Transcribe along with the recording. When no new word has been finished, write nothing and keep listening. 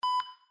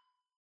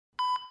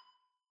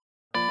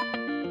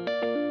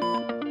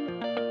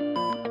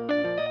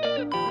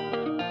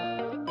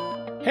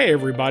Hey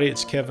everybody,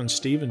 it's Kevin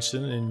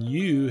Stevenson, and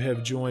you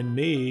have joined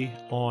me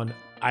on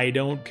I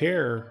Don't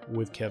Care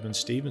with Kevin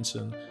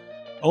Stevenson,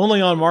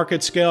 only on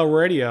Market Scale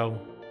Radio.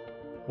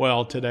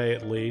 Well, today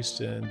at least,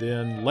 and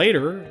then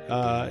later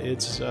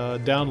it's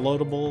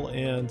downloadable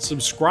and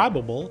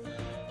subscribable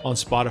on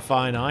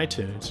Spotify and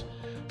iTunes.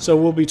 So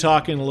we'll be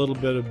talking a little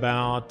bit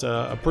about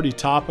a pretty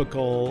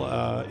topical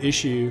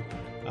issue,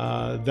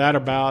 that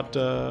about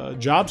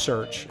job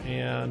search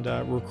and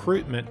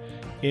recruitment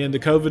in the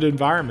COVID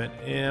environment.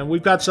 And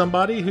we've got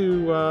somebody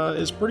who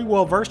is pretty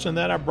well versed in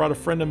that. I brought a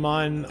friend of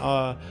mine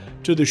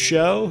to the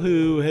show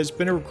who has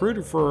been a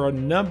recruiter for a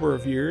number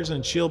of years,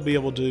 and she'll be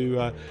able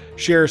to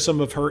share some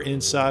of her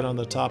insight on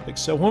the topic.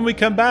 So when we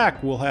come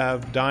back, we'll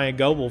have Diane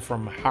Goebel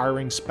from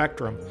Hiring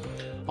Spectrum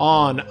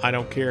on I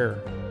Don't Care.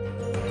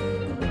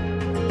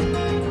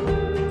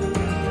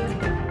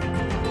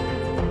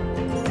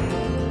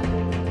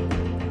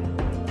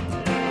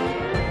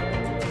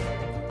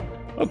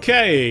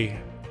 Okay.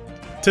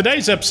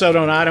 Today's episode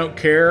on I Don't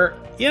Care,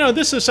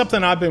 this is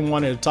something I've been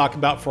wanting to talk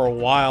about for a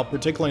while,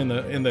 particularly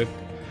in the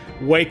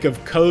wake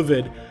of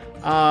COVID.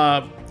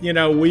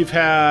 We've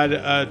had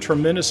a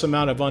tremendous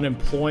amount of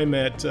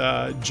unemployment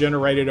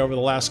generated over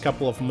the last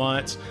couple of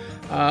months.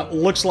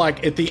 Looks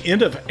like at the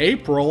end of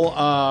April,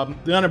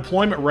 the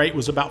unemployment rate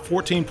was about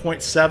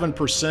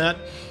 14.7%.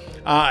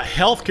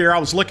 Healthcare, I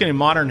was looking at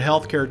modern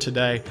healthcare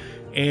today,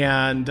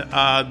 and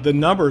the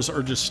numbers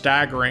are just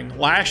staggering.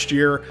 Last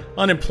year,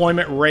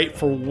 unemployment rate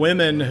for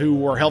women who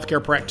were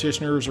healthcare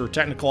practitioners or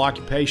technical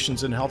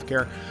occupations in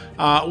healthcare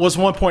was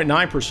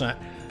 1.9%.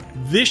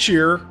 This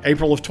year,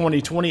 April of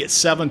 2020, it's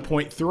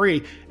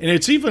 7.3%, and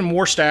it's even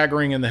more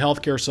staggering in the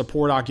healthcare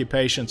support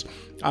occupations.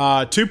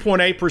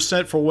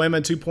 2.8% for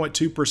women,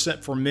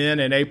 2.2% for men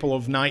in April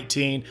of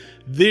 19.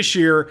 This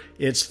year,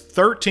 it's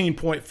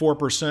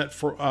 13.4%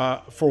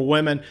 for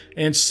women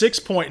and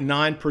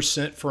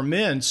 6.9% for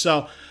men.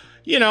 So,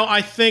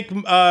 I think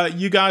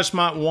you guys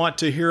might want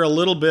to hear a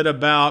little bit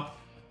about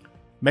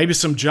maybe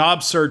some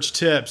job search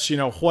tips,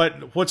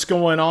 what's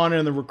going on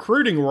in the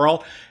recruiting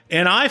world.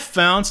 And I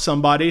found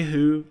somebody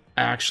who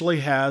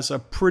actually has a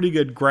pretty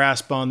good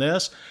grasp on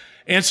this.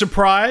 And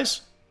surprise,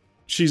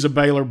 she's a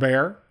Baylor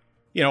Bear.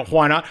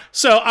 Why not?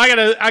 So I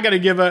gotta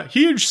give a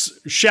huge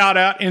shout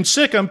out and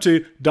sick 'em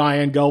to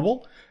Diane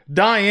Goebel.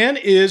 Diane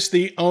is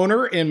the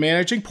owner and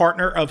managing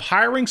partner of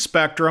Hiring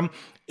Spectrum,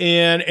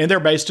 and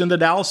they're based in the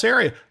Dallas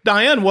area.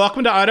 Diane,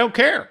 welcome to I Don't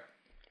Care.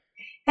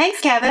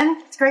 Thanks,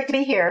 Kevin. It's great to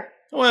be here.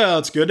 Well,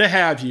 it's good to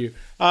have you.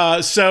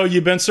 So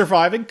you've been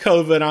surviving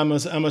COVID,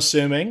 I'm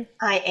assuming.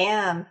 I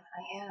am.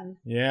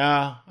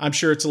 Yeah, I'm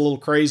sure it's a little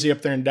crazy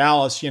up there in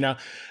Dallas.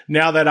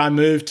 Now that I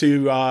moved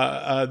to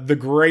the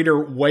greater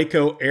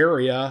Waco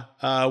area,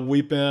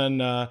 we've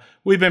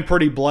been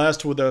pretty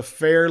blessed with a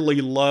fairly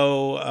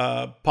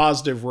low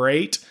positive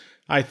rate.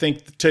 I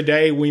think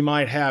today we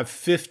might have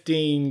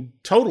 15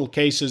 total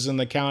cases in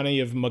the county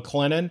of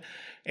McLennan,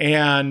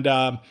 and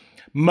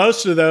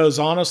most of those,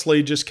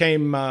 honestly, just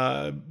came,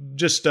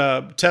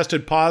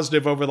 tested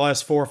positive over the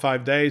last 4 or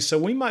 5 days. So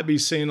we might be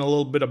seeing a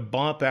little bit of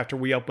bump after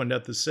we opened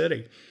up the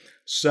city.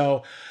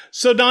 So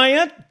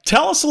Diane,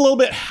 tell us a little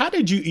bit, how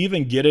did you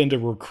even get into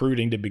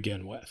recruiting to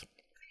begin with?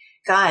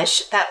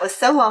 Gosh, that was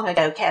so long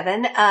ago,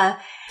 Kevin.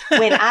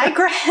 When I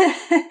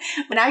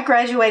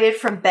graduated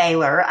from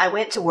Baylor, I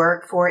went to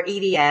work for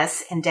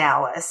EDS in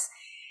Dallas.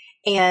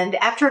 And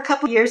after a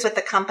couple years with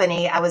the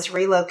company, I was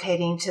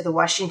relocating to the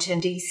Washington,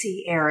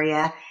 D.C.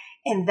 area.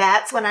 And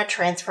that's when I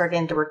transferred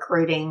into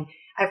recruiting.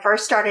 I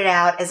first started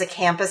out as a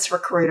campus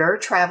recruiter,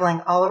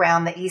 traveling all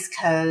around the East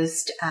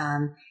Coast,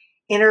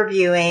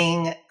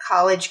 interviewing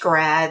college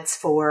grads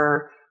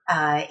for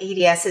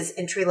EDS's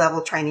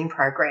entry-level training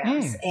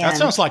programs. That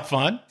sounds like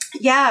fun.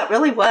 Yeah, it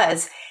really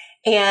was.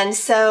 And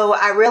so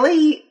I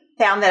really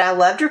found that I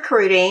loved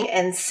recruiting.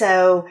 And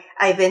so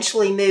I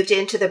eventually moved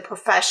into the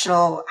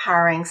professional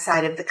hiring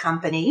side of the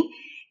company.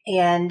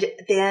 And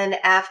then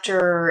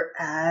after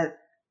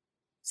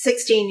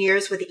 16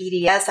 years with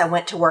EDS, I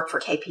went to work for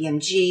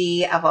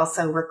KPMG. I've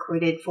also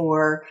recruited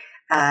for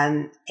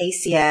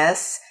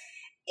ACS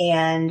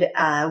and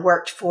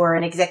worked for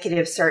an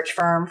executive search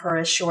firm for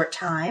a short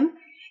time.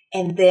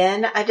 And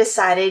then I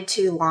decided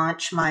to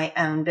launch my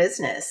own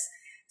business.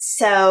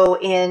 So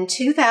in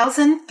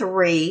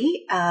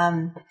 2003,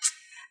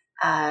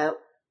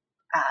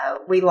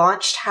 we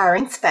launched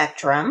Hiring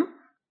Spectrum.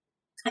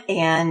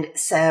 And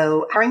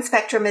so Hiring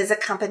Spectrum is a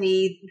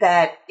company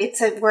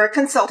we're a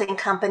consulting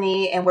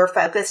company, and we're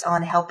focused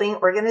on helping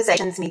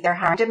organizations meet their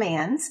hiring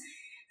demands.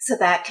 So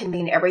that can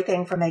mean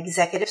everything from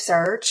executive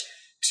search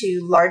to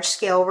large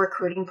scale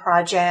recruiting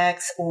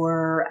projects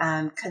or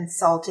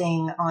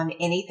consulting on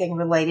anything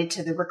related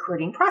to the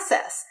recruiting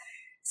process.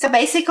 So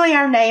basically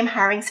our name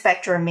Hiring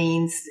Spectrum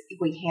means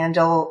we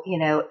handle,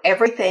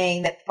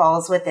 everything that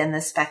falls within the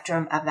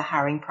spectrum of the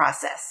hiring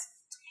process.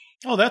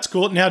 Oh, that's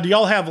cool. Now, do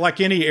y'all have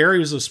any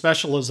areas of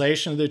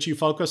specialization that you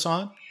focus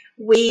on?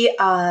 We're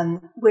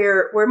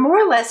more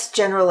or less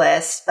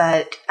generalists,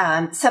 but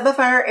some of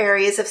our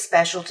areas of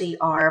specialty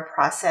are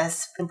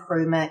process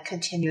improvement,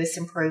 continuous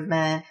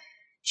improvement,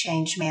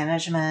 change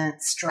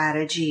management,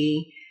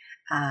 strategy,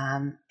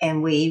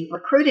 and we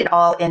recruited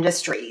all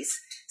industries.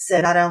 So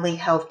not only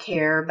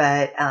healthcare,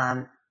 but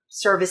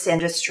service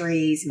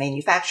industries,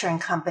 manufacturing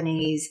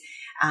companies.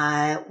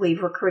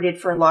 We've recruited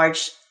for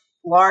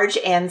large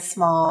and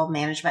small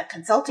management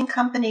consulting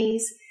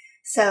companies.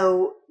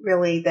 So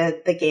really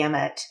the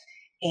gamut.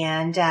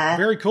 And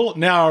very cool.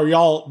 Now,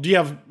 do you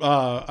have,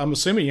 I'm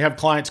assuming you have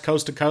clients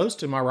coast to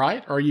coast. Am I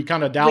right? Or are you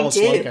kind of Dallas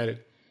located?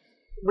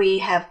 We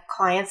have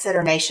clients that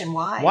are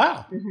nationwide.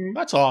 Wow. Mm-hmm.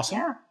 That's awesome.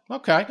 Yeah.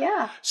 Okay.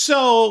 Yeah.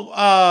 So,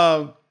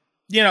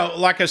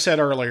 like I said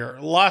earlier,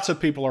 lots of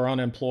people are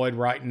unemployed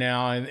right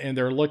now and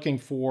they're looking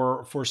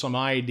for some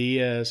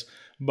ideas.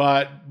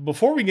 But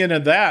before we get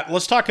into that,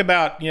 let's talk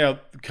about,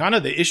 kind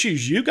of the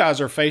issues you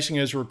guys are facing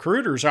as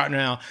recruiters right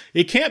now.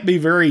 It can't be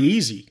very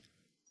easy.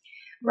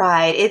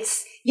 Right.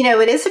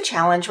 It is a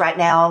challenge right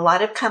now. A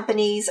lot of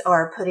companies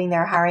are putting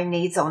their hiring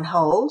needs on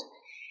hold.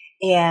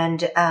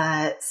 And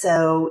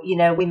so,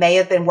 we may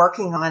have been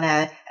working on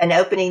an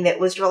opening that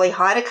was really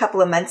hot a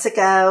couple of months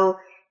ago,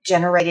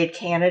 generated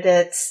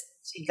candidates,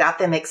 got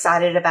them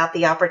excited about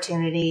the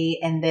opportunity,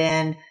 and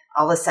then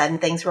all of a sudden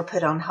things were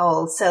put on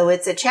hold. So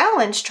it's a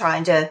challenge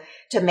trying to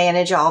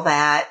manage all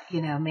that,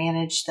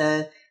 manage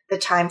the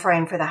time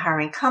frame for the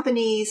hiring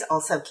companies,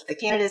 also keep the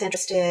candidates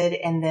interested,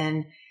 and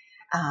then,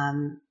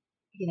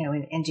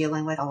 in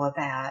dealing with all of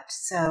that.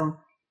 So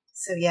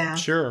yeah.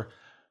 Sure.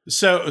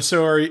 So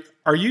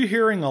are you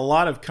hearing a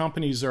lot of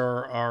companies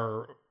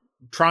are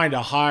trying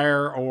to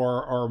hire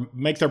or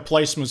make their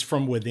placements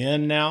from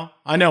within now?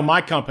 I know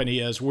my company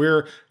is.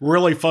 We're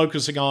really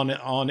focusing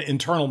on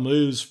internal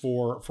moves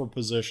for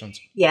positions.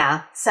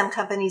 Yeah, some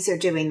companies are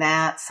doing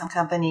that. Some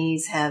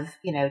companies have,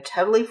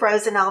 totally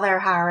frozen all their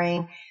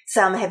hiring.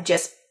 Some have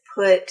just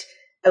put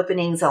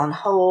openings on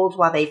hold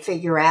while they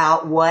figure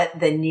out what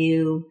the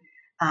new,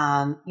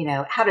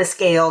 how to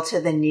scale to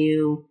the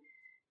new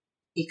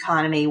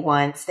economy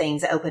once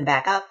things open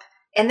back up.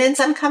 And then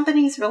some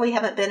companies really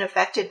haven't been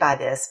affected by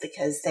this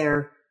because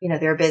their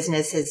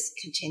business has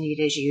continued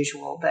as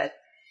usual. But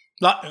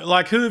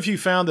like who have you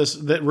found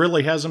that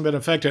really hasn't been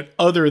affected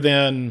other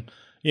than,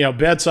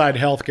 bedside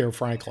healthcare,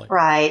 frankly?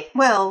 Right.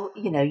 Well,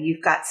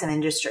 you've got some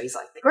industries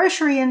like the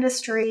grocery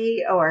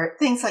industry or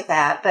things like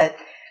that. But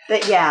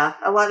yeah,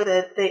 a lot of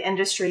the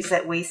industries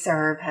that we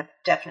serve have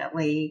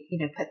definitely,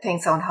 put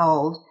things on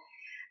hold.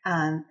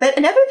 But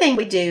another thing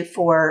we do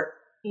for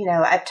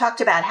I've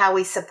talked about how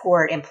we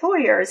support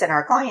employers and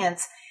our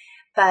clients,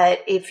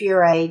 but if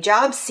you're a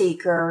job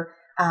seeker,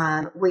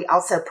 we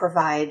also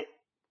provide,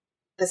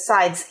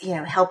 besides,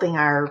 helping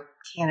our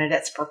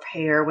candidates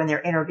prepare when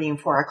they're interviewing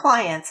for our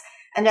clients,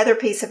 another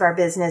piece of our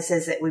business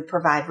is that we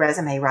provide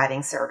resume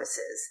writing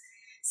services.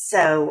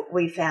 So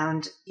we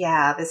found,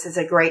 this is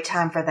a great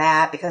time for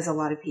that because a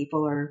lot of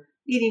people are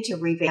needing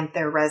to revamp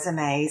their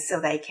resumes so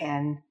they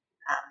can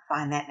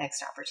find that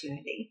next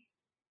opportunity.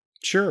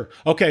 Sure.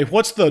 Okay.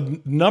 What's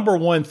the number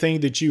one thing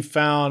that you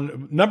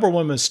found, number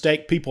one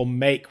mistake people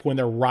make when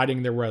they're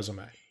writing their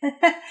resume?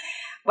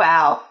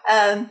 Wow.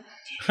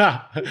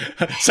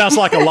 Sounds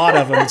like a lot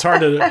of them. It's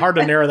hard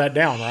to narrow that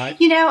down, right?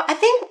 I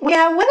think, one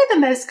of the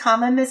most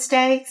common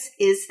mistakes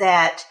is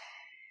that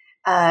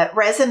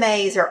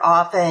resumes are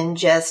often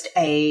just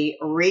a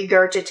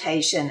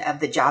regurgitation of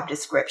the job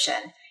description,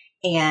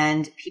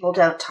 and people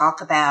don't talk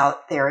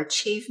about their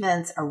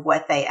achievements or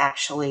what they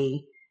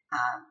actually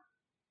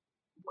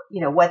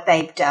what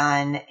they've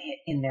done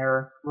in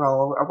their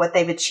role or what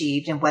they've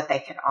achieved and what they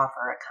can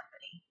offer a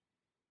company.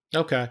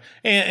 Okay.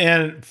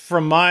 And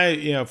from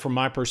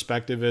my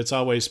perspective, it's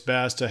always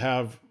best to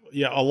have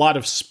a lot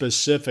of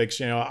specifics.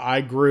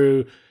 I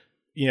grew,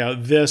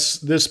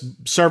 this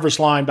service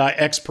line by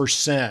X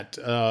percent.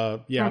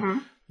 Mm-hmm.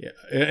 Yeah.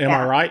 Am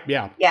I right?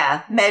 Yeah.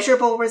 Yeah.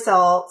 Measurable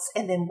results.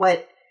 And then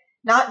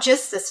not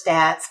just the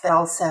stats, but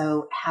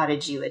also how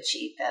did you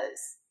achieve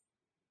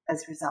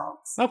those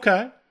results?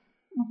 Okay.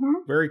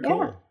 Mm-hmm. Very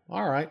cool. Yeah.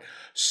 All right.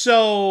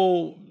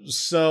 So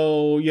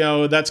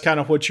that's kind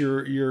of what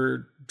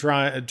you're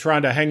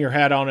trying to hang your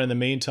hat on in the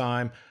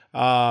meantime.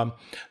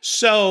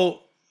 So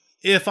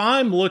if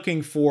I'm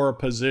looking for a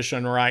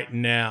position right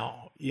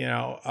now,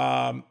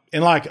 and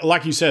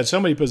like you said, so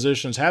many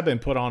positions have been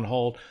put on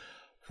hold.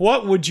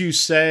 What would you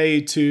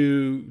say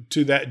to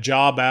that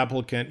job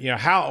applicant?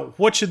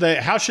 How should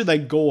they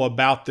go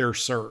about their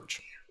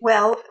search?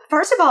 Well,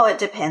 first of all, it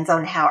depends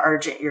on how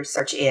urgent your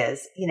search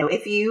is.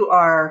 If you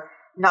are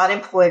not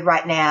employed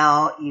right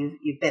now,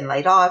 you've been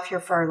laid off, you're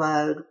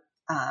furloughed,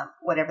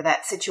 whatever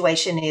that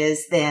situation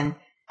is, then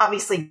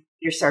obviously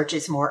your search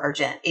is more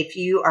urgent. If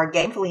you are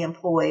gainfully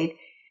employed,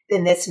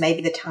 then this may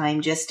be the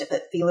time just to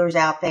put feelers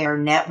out there,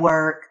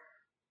 network,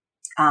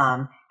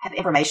 have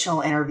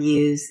informational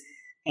interviews,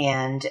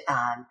 and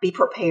be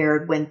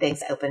prepared when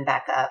things open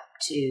back up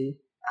to,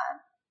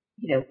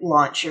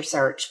 launch your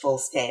search full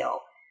scale.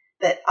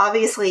 But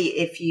obviously,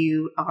 if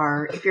your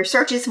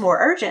search is more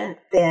urgent,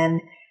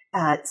 then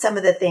some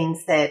of the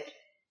things that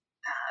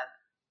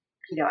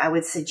I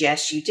would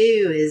suggest you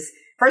do is,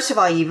 first of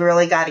all, you've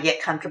really got to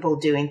get comfortable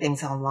doing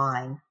things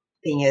online.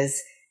 Thing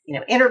is,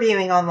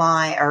 interviewing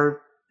online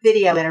or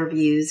video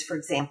interviews, for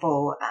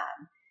example,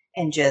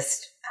 and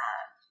just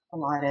a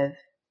lot of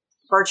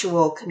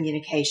virtual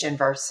communication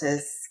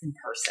versus in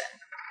person.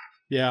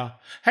 Yeah.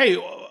 Hey,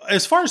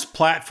 as far as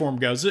platform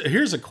goes,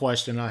 here's a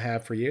question I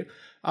have for you.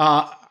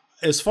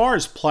 As far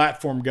as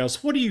platform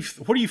goes, what do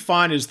you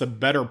find is the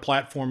better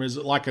platform? Is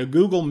it like a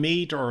Google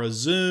Meet or a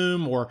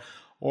Zoom or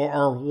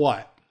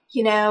what?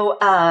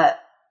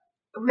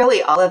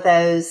 Really all of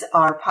those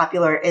are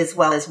popular, as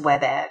well as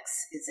WebEx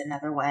is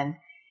another one.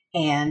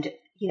 And,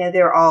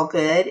 they're all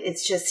good.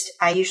 It's just,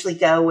 I usually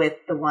go with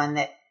the one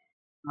that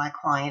my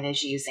client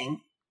is using.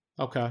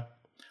 Okay.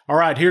 All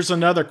right. Here's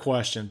another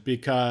question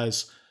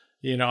because,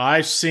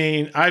 I've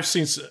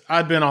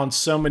been on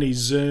so many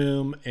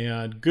Zoom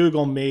and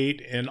Google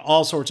Meet and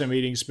all sorts of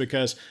meetings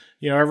because,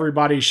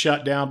 everybody's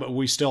shut down, but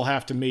we still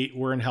have to meet.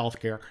 We're in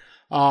healthcare.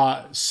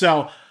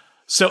 So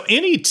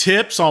any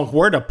tips on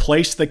where to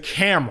place the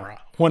camera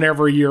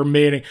whenever you're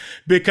meeting?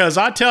 Because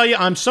I tell you,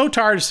 I'm so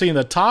tired of seeing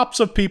the tops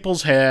of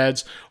people's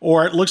heads,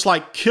 or it looks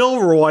like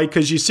Kilroy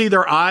because you see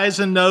their eyes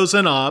and nose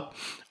and up,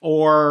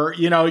 or,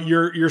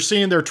 you're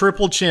seeing their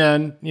triple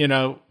chin,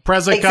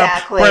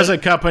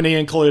 present company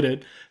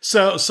included.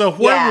 So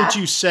where would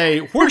you say,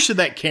 where should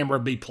that camera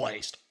be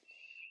placed?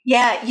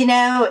 Yeah.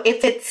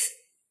 If it's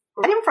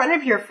right in front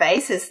of your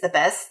face is the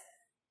best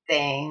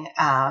thing,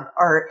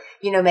 or,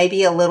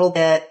 maybe a little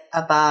bit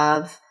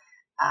above.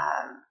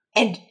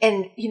 And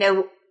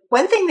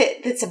one thing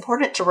that's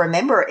important to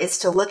remember is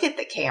to look at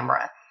the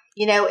camera.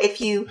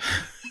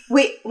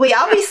 We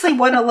obviously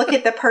want to look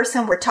at the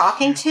person we're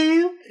talking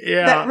to,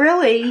 but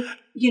really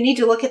you need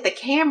to look at the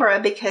camera,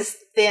 because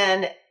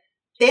then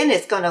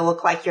it's going to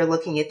look like you're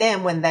looking at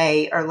them when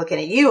they are looking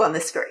at you on the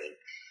screen,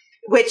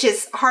 which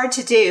is hard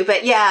to do.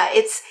 But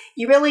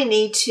you really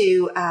need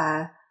to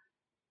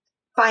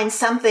find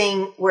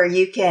something where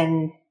you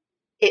can,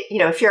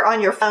 if you're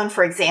on your phone,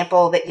 for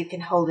example, that you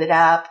can hold it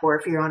up, or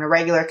if you're on a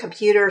regular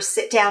computer,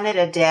 sit down at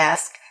a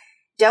desk,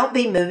 don't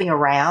be moving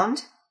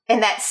around.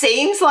 And that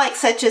seems like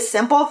such a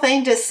simple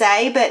thing to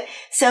say, but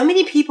so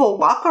many people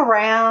walk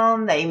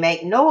around, they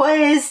make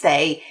noise,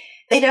 they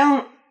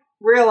don't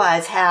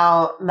realize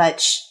how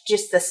much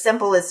just the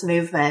simplest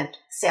movement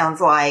sounds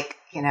like,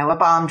 a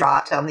bomb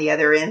dropped on the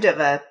other end of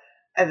a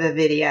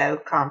video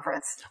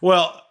conference.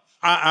 Well,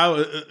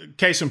 I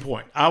case in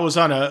point, I was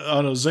on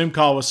a Zoom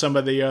call with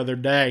somebody the other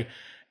day,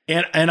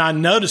 and I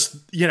noticed,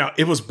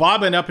 it was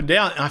bobbing up and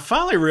down. And I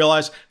finally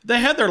realized they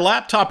had their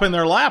laptop in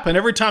their lap, and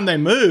every time they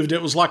moved,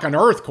 it was like an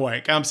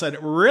earthquake. I said,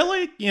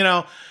 really?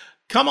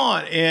 Come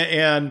on.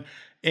 And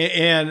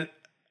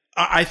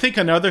I think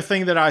another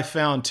thing that I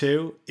found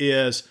too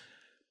is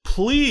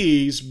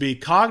please be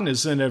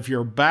cognizant of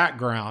your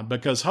background,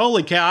 because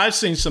holy cow, I've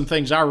seen some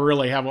things I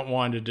really haven't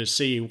wanted to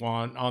see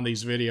on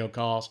these video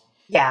calls.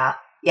 Yeah.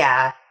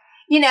 Yeah.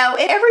 And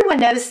everyone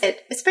knows that,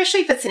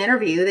 especially if it's an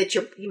interview, that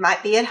you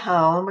might be at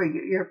home, or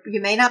you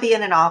may not be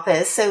in an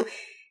office. So,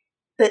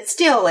 but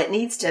still it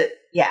needs to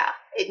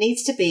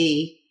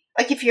be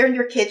like, if you're in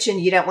your kitchen,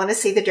 you don't want to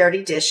see the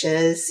dirty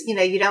dishes.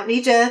 You don't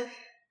need to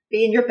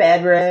be in your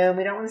bedroom.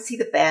 We don't want to see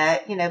the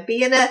bed,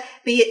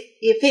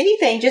 if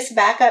anything, just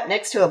back up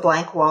next to a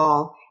blank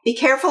wall. Be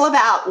careful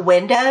about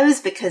windows,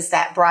 because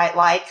that bright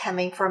light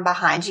coming from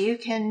behind you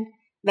can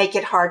make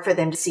it hard for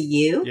them to see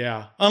you.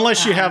 Yeah.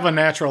 Unless you have a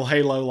natural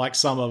halo like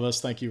some of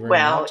us. Thank you very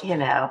much.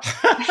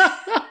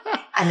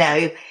 I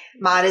know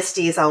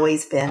modesty has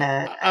always been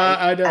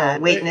a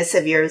weakness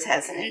of yours,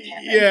 hasn't it,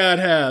 Kevin? Yeah,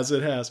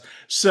 it has.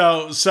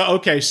 So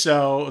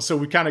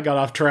we kind of got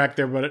off track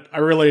there, but I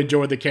really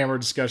enjoyed the camera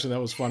discussion. That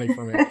was funny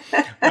for me.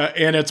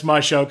 And it's my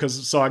show,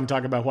 so I can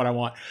talk about what I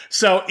want.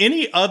 So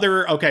any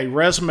other,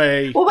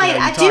 resume. Well, wait,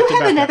 I do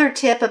have another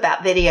tip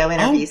about video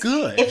interviews. Oh,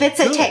 good. If it's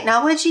a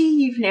technology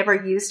you've never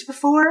used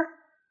before,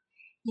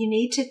 you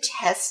need to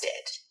test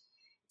it.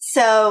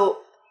 So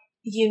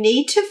you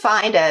need to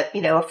find a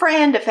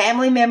friend, a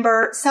family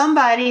member,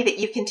 somebody that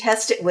you can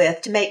test it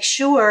with, to make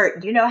sure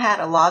you know how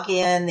to log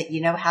in, that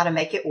you know how to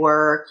make it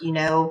work,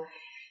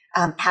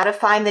 how to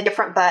find the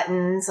different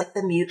buttons, like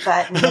the mute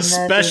button,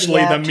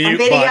 especially the mute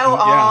video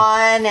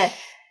button. On,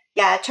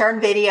 turn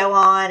video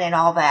on, and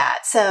all that.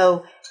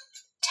 So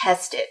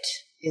test it.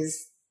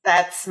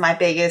 That's my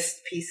biggest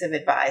piece of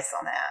advice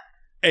on that.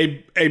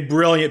 A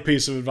brilliant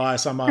piece of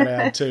advice, I might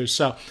add too.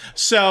 So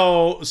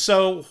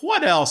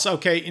what else?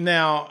 Okay,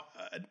 now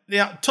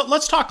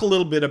let's talk a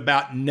little bit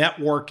about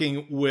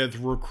networking with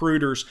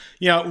recruiters.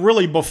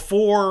 Really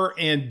before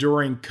and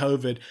during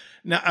COVID.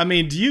 Now, I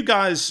mean, do you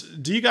guys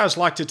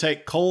like to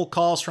take cold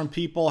calls from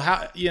people?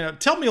 How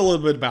tell me a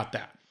little bit about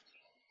that.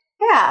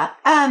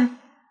 Yeah,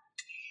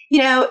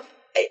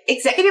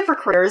 executive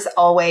recruiters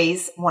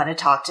always want to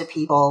talk to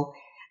people.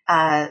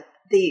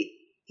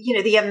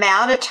 The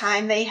amount of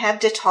time they have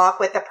to talk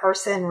with a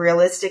person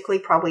realistically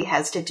probably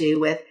has to do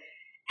with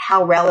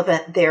how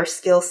relevant their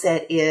skill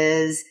set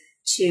is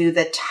to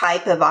the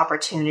type of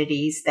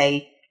opportunities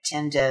they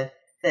tend to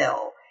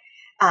fill.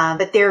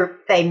 But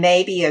they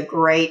may be a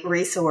great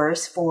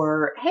resource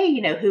for, hey,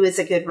 who is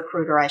a good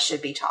recruiter I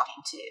should be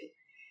talking to.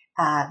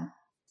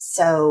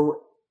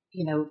 So,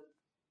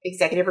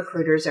 executive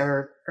recruiters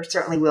are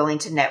certainly willing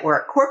to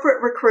network.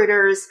 Corporate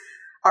recruiters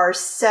are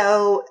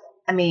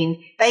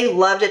they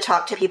love to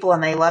talk to people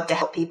and they love to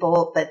help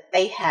people, but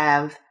they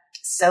have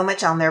so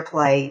much on their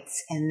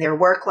plates and their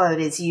workload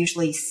is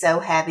usually so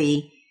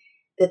heavy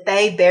that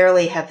they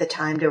barely have the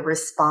time to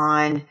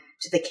respond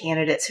to the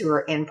candidates who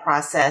are in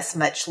process,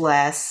 much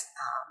less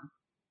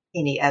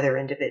any other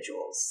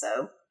individuals.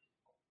 So,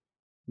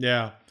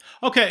 yeah.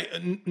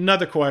 Okay.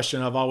 Another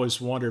question I've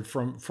always wondered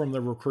from the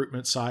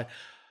recruitment side.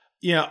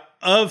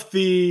 Of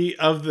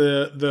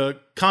the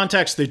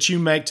contacts that you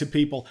make to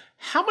people,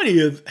 how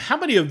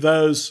many of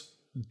those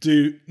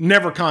do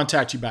never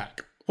contact you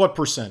back? What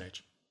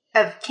percentage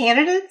of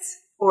candidates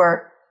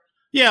or?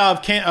 Yeah,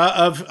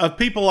 of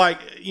people like,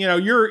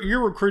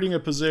 you're recruiting a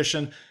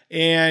position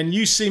and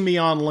you see me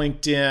on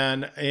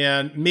LinkedIn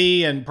and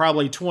me and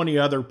probably 20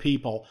 other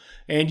people,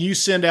 and you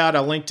send out a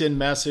LinkedIn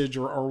message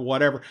or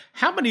whatever.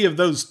 How many of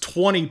those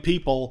 20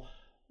 people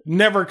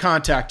never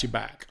contact you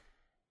back?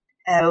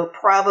 Oh,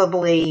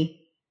 probably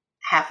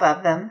half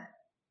of them.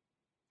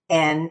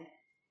 And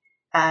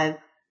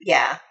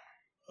yeah.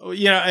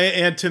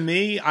 And to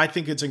me, I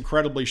think it's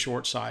incredibly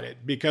short-sighted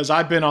because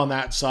I've been on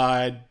that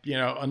side,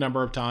 a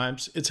number of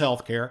times. It's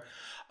healthcare.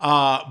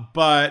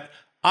 But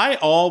I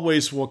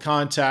always will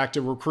contact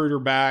a recruiter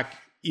back,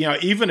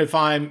 even if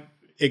I'm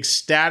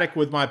ecstatic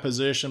with my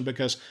position,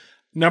 because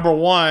number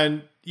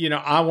one,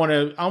 I want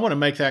to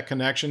make that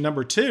connection.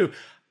 Number two,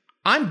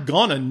 I'm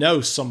going to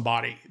know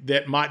somebody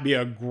that might be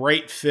a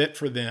great fit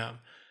for them.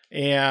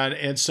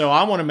 And so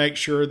I want to make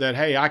sure that,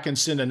 hey, I can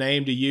send a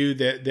name to you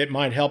that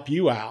might help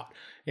you out.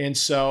 And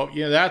so,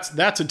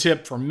 that's a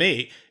tip from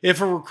me.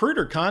 If a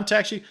recruiter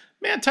contacts you,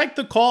 man, take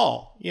the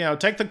call,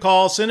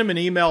 send them an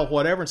email,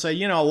 whatever, and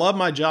say, I love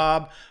my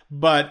job,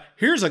 but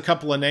here's a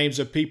couple of names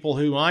of people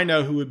who I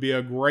know who would be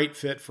a great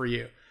fit for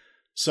you.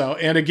 So,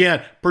 and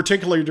again,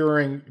 particularly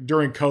during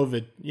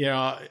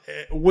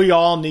COVID, we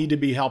all need to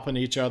be helping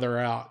each other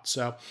out.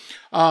 So,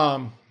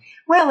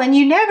 well, and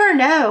you never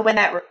know when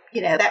that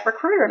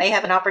recruiter may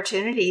have an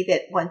opportunity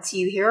that once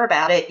you hear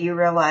about it, you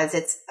realize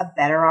it's a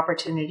better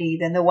opportunity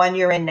than the one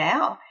you're in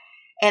now.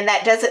 And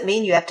that doesn't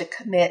mean you have to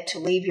commit to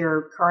leave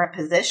your current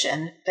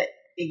position, but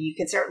you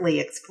can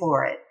certainly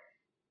explore it.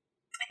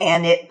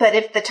 But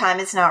if the time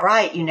is not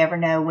right, you never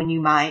know when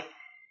you might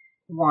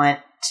want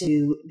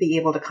to be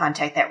able to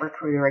contact that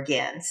recruiter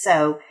again.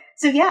 So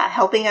yeah,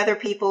 helping other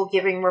people,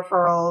 giving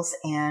referrals,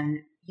 and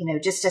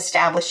just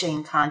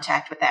establishing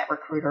contact with that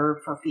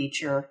recruiter for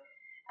future.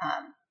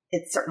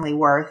 It's certainly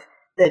worth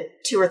the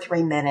 2 or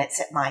 3 minutes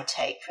it might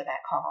take for that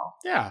call.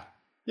 Yeah.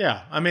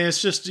 Yeah. I mean,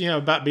 it's just,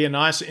 about being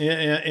nice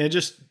and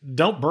just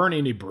don't burn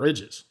any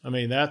bridges. I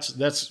mean,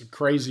 that's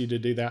crazy to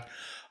do that.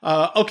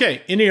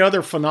 Okay. Any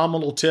other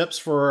phenomenal tips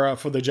for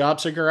the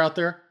job seeker out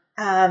there?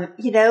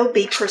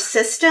 Be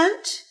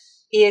persistent.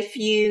 If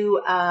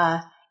you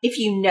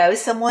know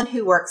someone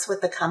who works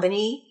with the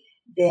company,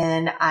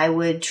 then I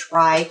would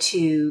try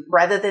to,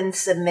 rather than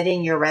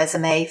submitting your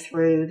resume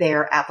through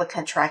their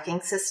applicant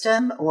tracking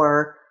system,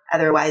 or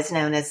otherwise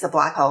known as the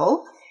black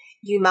hole,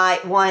 you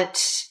might want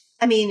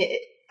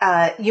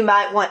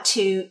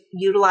to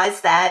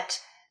utilize that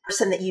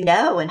person that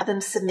and have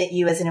them submit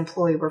you as an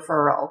employee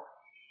referral.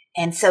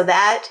 And so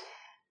that,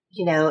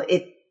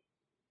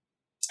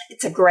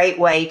 it's a great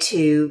way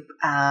to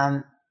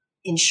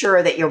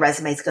ensure that your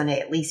resume is going to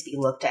at least be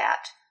looked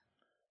at.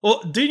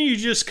 Well, didn't you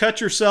just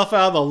cut yourself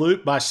out of the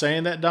loop by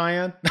saying that,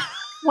 Diane?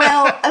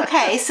 Well,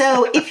 okay.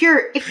 So if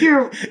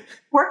you're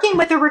working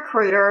with a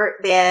recruiter,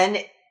 then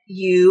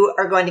you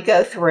are going to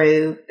go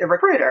through the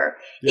recruiter.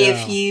 Yeah,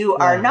 if you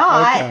are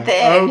not,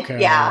 then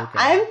okay.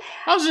 I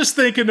was just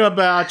thinking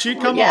about you.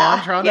 Come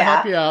on, trying to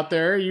help you out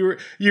there.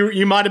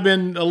 You might have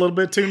been a little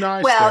bit too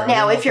nice. Well,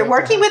 now if you're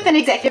working with an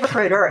executive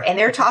recruiter and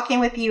they're talking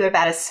with you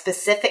about a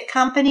specific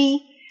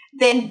company,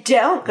 then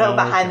don't go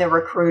behind the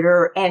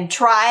recruiter and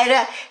try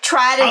to.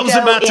 I was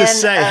about to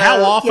say,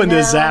 how often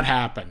does that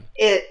happen?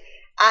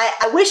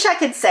 I wish I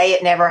could say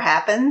it never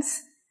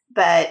happens,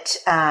 but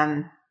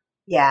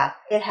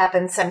it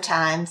happens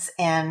sometimes,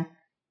 and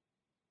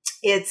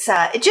it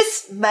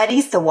just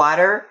muddies the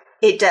water.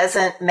 It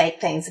doesn't make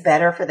things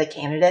better for the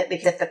candidate,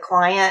 because if the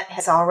client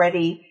has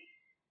already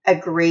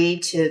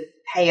agreed to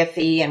pay a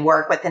fee and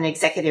work with an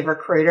executive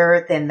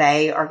recruiter, then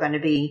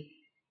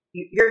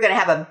you're going to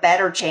have a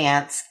better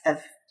chance of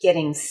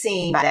getting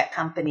seen by that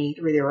company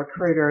through the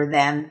recruiter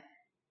than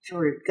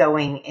through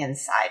going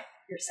inside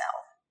yourself.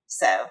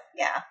 So,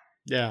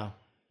 yeah.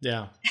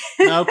 Yeah.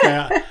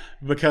 Okay.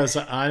 Because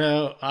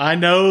I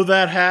know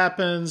that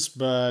happens,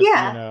 but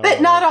but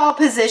not all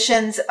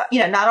positions,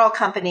 not all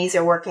companies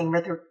are working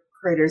with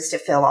recruiters to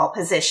fill all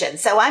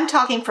positions. So I'm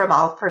talking from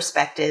all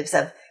perspectives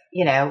of,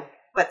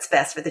 what's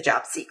best for the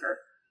job seeker.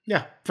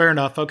 Yeah. Fair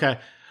enough. Okay.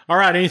 All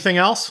right. Anything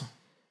else?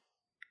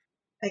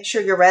 Make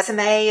sure your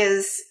resume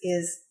is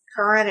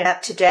current and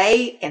up to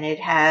date, and it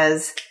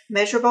has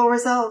measurable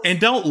results. And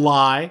don't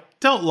lie.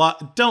 Don't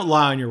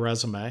lie on your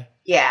resume.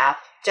 Yeah,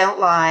 don't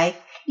lie.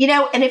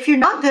 And if you're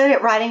not good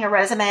at writing a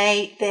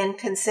resume, then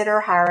consider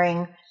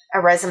hiring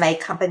a resume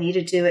company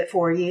to do it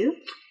for you.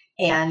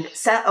 And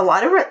so a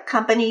lot of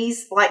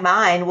companies like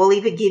mine will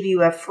even give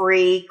you a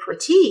free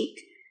critique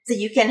so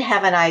you can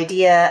have an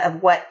idea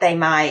of what they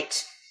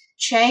might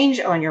change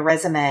on your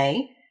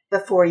resume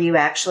before you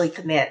actually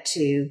commit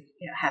to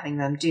having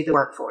them do the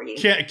work for you.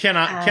 Can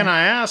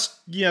I ask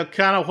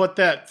kind of what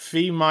that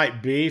fee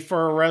might be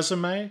for a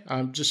resume?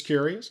 I'm just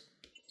curious.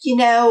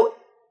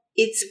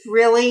 It's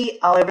really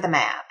all over the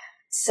map.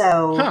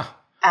 So,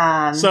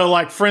 so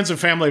like friends and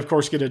family, of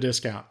course, get a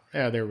discount.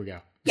 Yeah, there we go.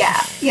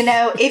 Yeah.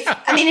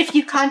 If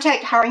you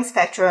contact Hiring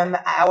Spectrum,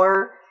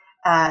 our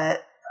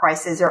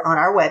prices are on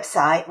our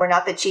website. We're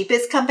not the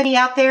cheapest company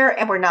out there,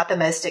 and we're not the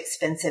most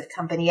expensive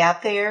company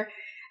out there.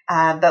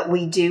 But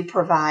we do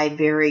provide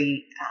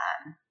we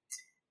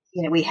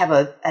have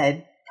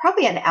a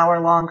probably an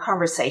hour-long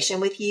conversation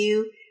with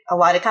you. A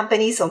lot of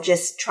companies will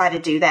just try to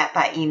do that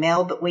by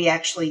email, but we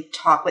actually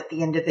talk with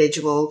the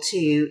individual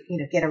to,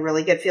 get a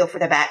really good feel for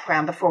their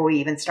background before we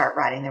even start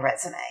writing the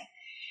resume.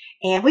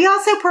 And we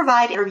also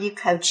provide interview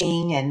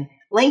coaching and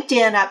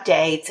LinkedIn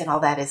updates and all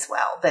that as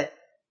well. But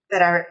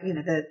our,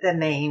 the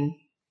main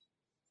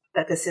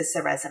focus is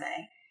the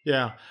resume.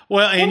 Yeah.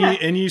 Well,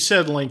 and you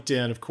said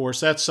LinkedIn, of course.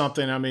 That's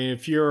something. I mean,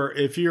 if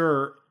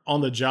you're on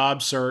the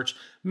job search,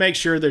 make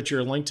sure that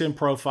your LinkedIn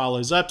profile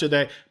is up to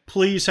date.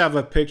 Please have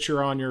a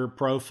picture on your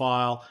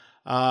profile.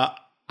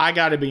 I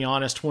got to be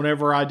honest,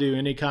 whenever I do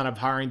any kind of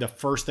hiring, the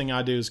first thing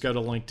I do is go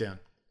to LinkedIn.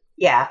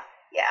 Yeah.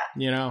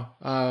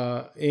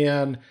 I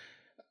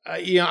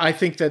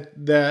think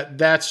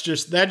that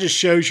just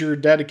shows your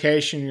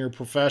dedication and your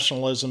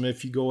professionalism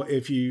if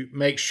you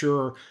make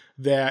sure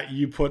that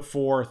you put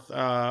forth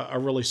a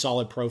really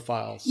solid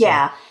profile. So.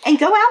 Yeah. And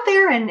go out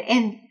there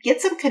and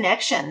get some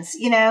connections.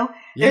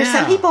 There's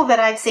some people that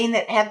I've seen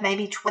that have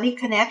maybe 20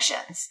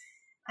 connections.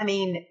 I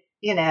mean,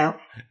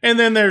 And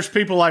then there's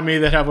people like me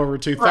that have over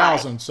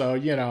 2,000. Right. So,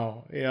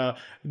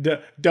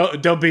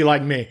 don't be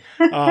like me.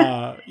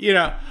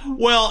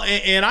 Well,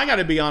 and I got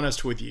to be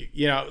honest with you,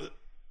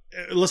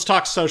 let's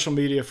talk social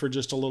media for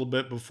just a little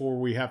bit before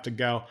we have to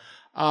go.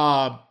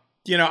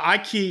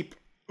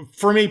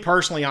 For me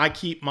personally, I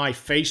keep my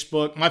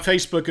Facebook. My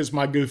Facebook is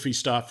my goofy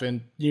stuff,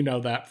 and you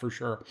know that for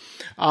sure.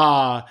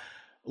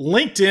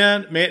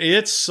 LinkedIn, man,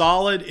 it's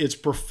solid. It's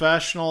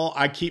professional.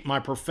 I keep my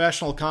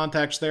professional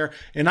contacts there.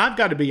 And I've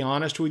got to be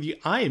honest with you,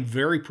 I am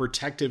very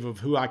protective of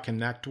who I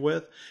connect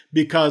with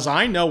because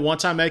I know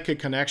once I make a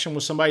connection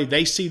with somebody,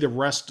 they see the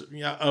rest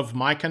of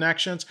my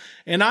connections.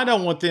 And I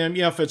don't want them,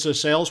 if it's a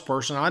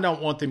salesperson, I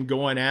don't want them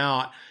going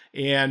out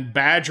and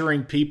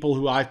badgering people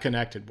who I've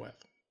connected with.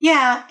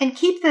 Yeah. And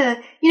keep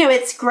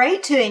it's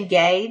great to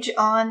engage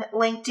on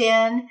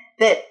LinkedIn,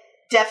 but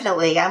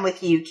definitely I'm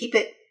with you. Keep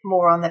it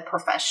more on the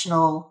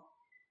professional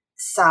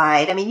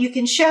side. I mean, you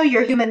can show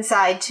your human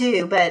side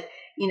too, but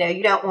you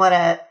don't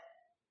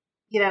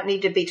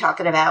need to be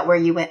talking about where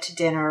you went to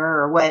dinner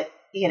or what,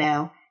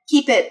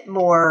 keep it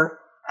more,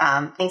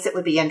 things that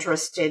would be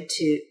interesting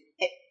to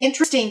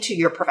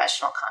your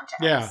professional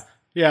contacts.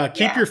 Yeah.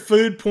 Keep your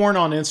food porn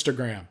on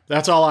Instagram.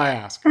 That's all I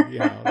ask.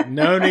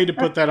 No need to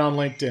put that on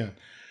LinkedIn.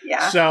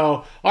 Yeah.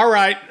 So, all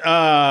right.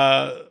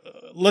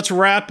 Let's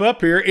wrap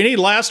up here. Any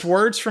last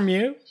words from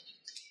you?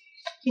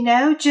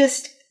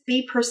 Just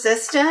be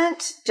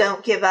persistent.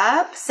 Don't give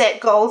up. Set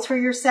goals for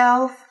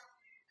yourself.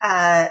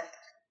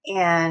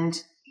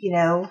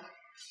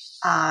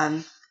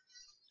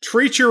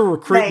 Treat your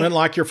recruitment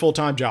like your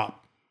full-time job.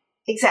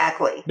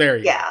 Exactly. There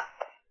you go.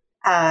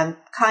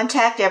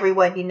 Contact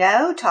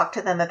everyone talk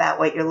to them about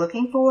what you're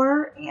looking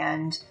for,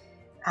 and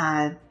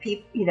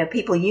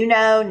people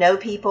know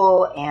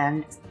people,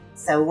 and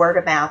so word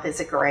of mouth is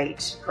a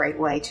great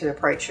way to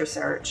approach your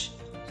search.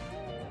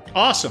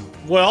 Awesome.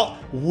 Well,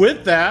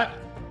 with that,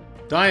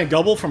 Diane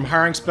Goebel from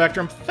Hiring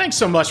Spectrum, thanks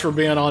so much for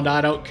being on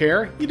I Don't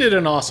Care. You did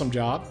an awesome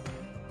job.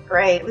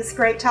 Great. It was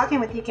great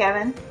talking with you,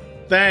 Kevin.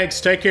 Thanks.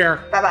 Take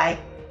care. Bye-bye.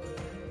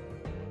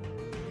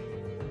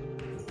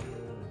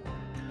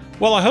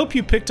 Well, I hope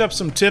you picked up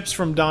some tips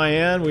from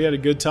Diane. We had a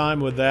good time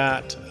with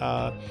that.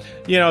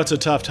 It's a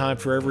tough time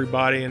for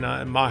everybody,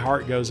 and my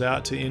heart goes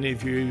out to any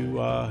of you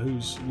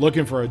who's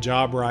looking for a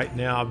job right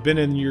now. I've been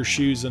in your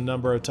shoes a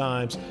number of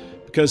times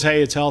because,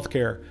 hey, it's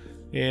healthcare,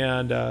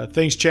 and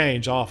things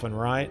change often,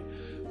 right?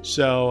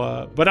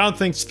 So, but I don't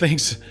think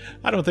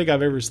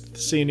I've ever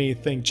seen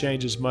anything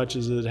change as much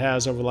as it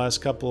has over the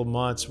last couple of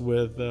months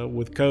with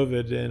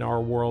COVID in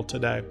our world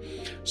today.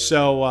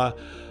 So,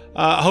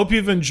 I hope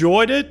you've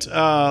enjoyed it.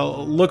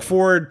 Look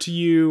forward to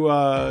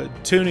you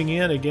tuning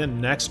in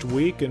again next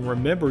week. And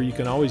remember, you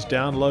can always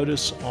download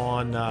us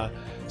on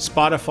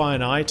Spotify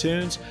and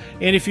iTunes.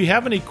 And if you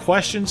have any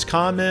questions,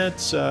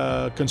 comments,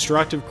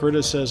 constructive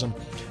criticism,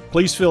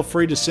 please feel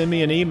free to send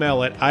me an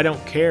email at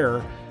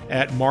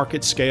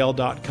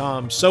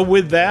idon'tcare@marketscale.com. So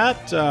with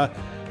that,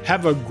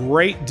 have a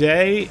great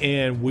day,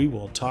 and we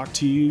will talk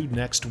to you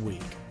next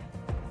week.